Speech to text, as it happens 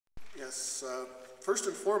Yes, first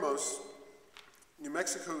and foremost, New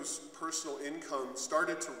Mexico's personal income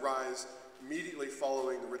started to rise immediately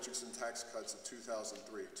following the Richardson tax cuts of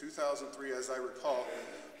 2003. 2003, as I recall,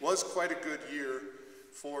 was quite a good year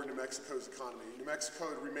for New Mexico's economy. New Mexico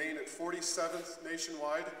had remained at 47th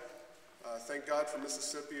nationwide. Thank God for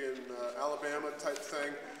Mississippi and Alabama type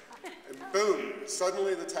thing. And boom,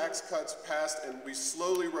 suddenly the tax cuts passed and we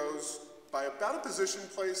slowly rose by about a position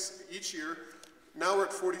place each year. Now we're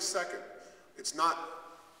at 42nd. It's not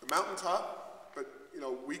a mountaintop, but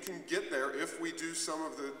we can get there if we do some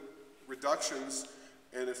of the reductions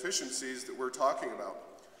and efficiencies that we're talking about.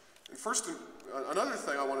 And first, another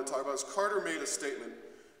thing I want to talk about is Carter made a statement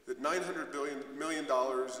that $900 million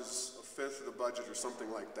is a fifth of the budget or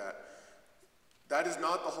something like that. That is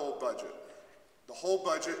not the whole budget. The whole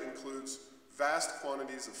budget includes vast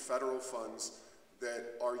quantities of federal funds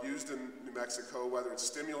that are used in New Mexico, whether it's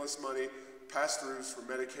stimulus money, pass-throughs for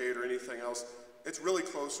Medicaid or anything else. It's really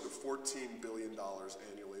closer to $14 billion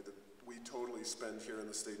annually that we totally spend here in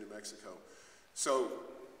the state of New Mexico. So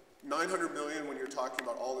 $900 million, when you're talking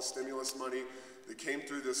about all the stimulus money that came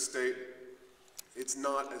through this state, it's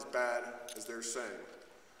not as bad as they're saying.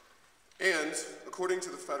 And according to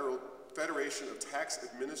the Federation of Tax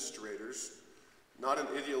Administrators, not an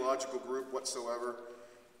ideological group whatsoever,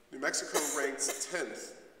 New Mexico ranks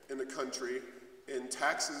 10th in the country in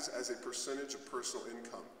taxes as a percentage of personal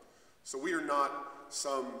income. So we are not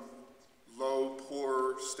some low,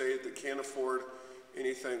 poor state that can't afford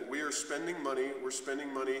anything. We are spending money. We're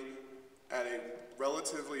spending money at a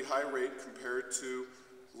relatively high rate compared to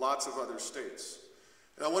lots of other states.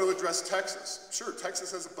 And I want to address Texas. Sure,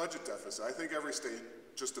 Texas has a budget deficit. I think every state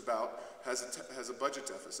just about has a budget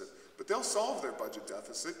deficit. But they'll solve their budget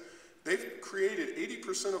deficit. They've created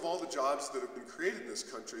 80% of all the jobs that have been created in this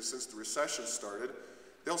country since the recession started.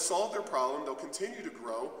 They'll solve their problem. They'll continue to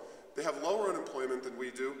grow. They have lower unemployment than we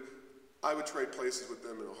do. I would trade places with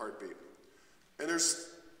them in a heartbeat. And there's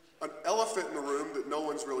an elephant in the room that no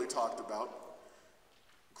one's really talked about: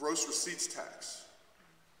 gross receipts tax.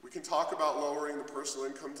 We can talk about lowering the personal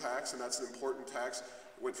income tax, and that's an important tax.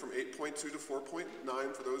 It went from 8.2 to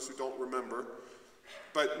 4.9 for those who don't remember.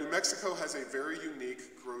 But New Mexico has a very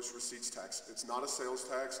unique gross receipts tax. It's not a sales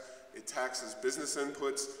tax. It taxes business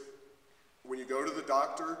inputs. When you go to the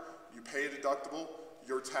doctor, you pay a deductible,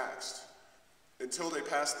 you're taxed. Until they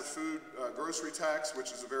pass the food grocery tax,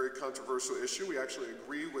 which is a very controversial issue. We actually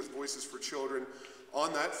agree with Voices for Children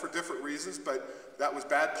on that for different reasons, but that was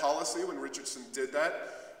bad policy when Richardson did that.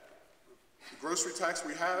 The grocery tax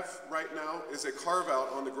we have right now is a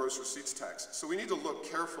carve-out on the gross receipts tax. So we need to look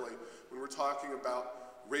carefully when we're talking about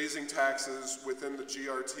raising taxes within the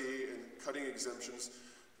GRT and cutting exemptions.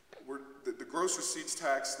 The gross receipts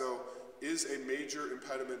tax, though, is a major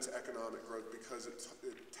impediment to economic growth because it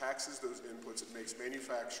taxes those inputs. It makes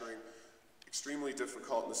manufacturing extremely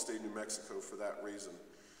difficult in the state of New Mexico for that reason.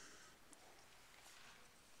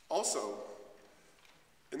 Also,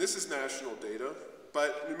 and this is national data,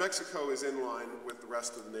 but New Mexico is in line with the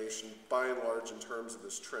rest of the nation by and large in terms of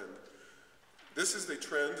this trend. This is the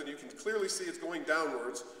trend, and you can clearly see it's going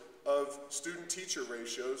downwards, of student-teacher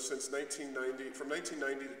ratios since from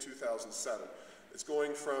 1990 to 2007. It's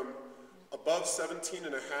going from above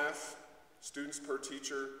 17.5 students per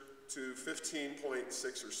teacher to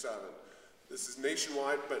 15.6 or 7. This is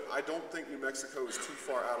nationwide, but I don't think New Mexico is too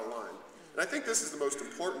far out of line. And I think this is the most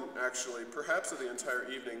important, actually, perhaps of the entire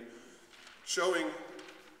evening, showing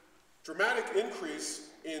dramatic increase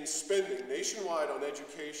in spending nationwide on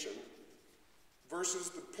education versus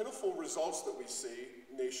the pitiful results that we see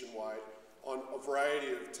nationwide on a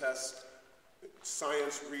variety of tests,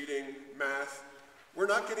 science, reading, math. We're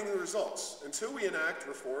not getting the results. Until we enact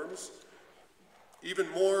reforms, even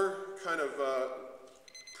more kind of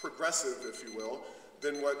progressive, if you will,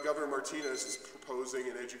 than what Governor Martinez is proposing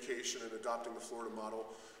in education and adopting the Florida model,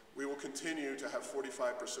 we will continue to have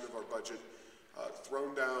 45% of our budget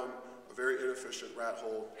thrown down a very inefficient rat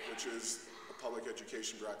hole, which is a public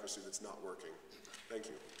education bureaucracy that's not working. Thank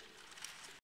you.